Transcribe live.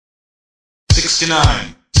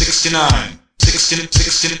69, 69, 69,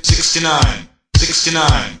 69,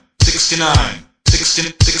 69, 69,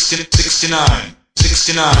 69, 69,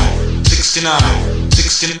 69,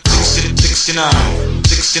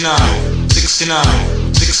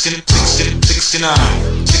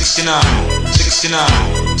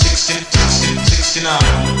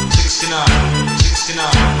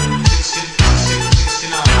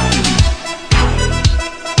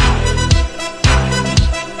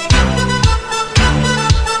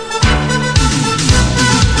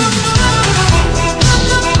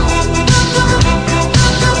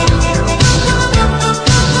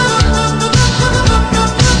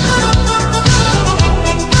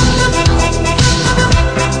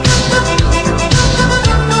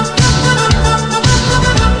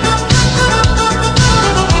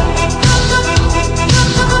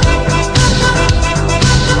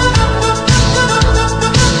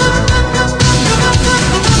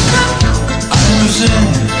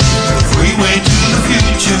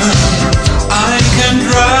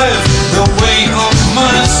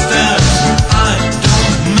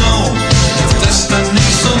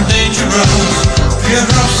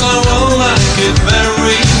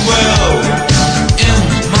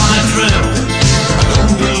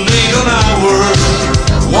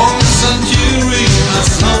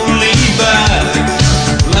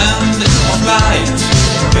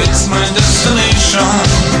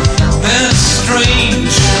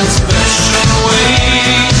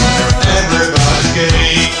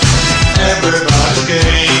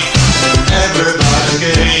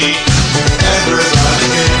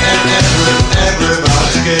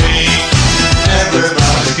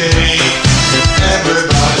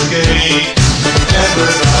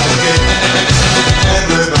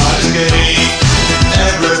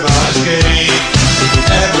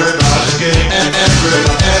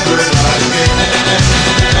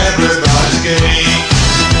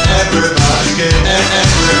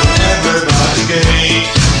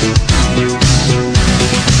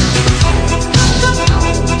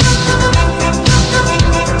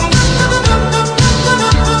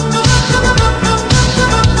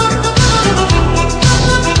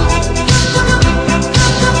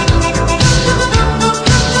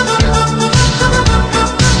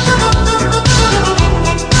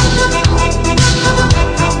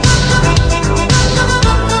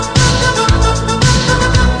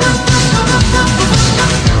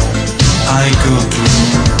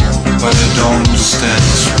 but I don't understand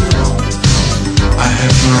this world. I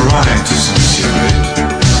have no right to censor it.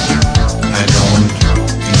 I don't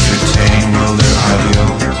entertain, well, their ideal,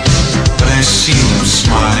 but I see them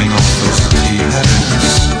smiling off those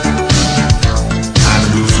happiness. I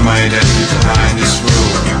lose my identity behind this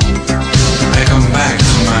road. I come back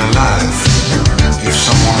to my life. If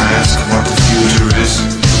someone asks what the future is,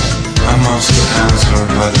 I must answer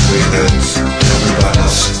by the way that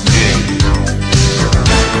everybody's gay.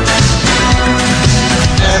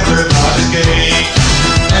 Everybody's gay,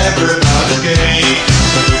 everybody's gay,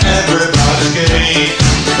 everybody's gay, everybody's gay,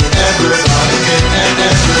 everybody's gay,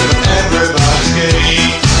 everybody's gay,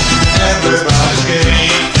 everybody's gay, everybody's gay,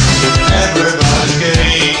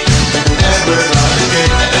 everybody's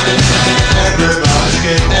gay, everybody's gay, everybody's gay, everybody's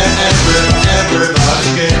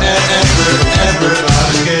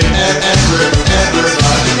gay, everybody's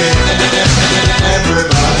gay,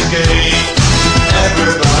 everybody's gay.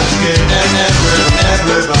 Everybody's gay,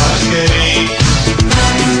 everybody's gay.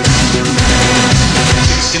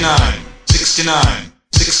 69,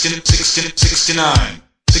 69,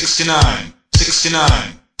 69, 69,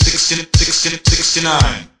 69, 69,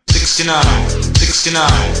 69,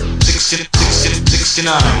 69,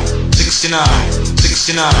 69, 69,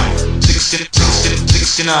 69, 69,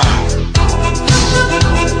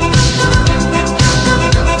 69.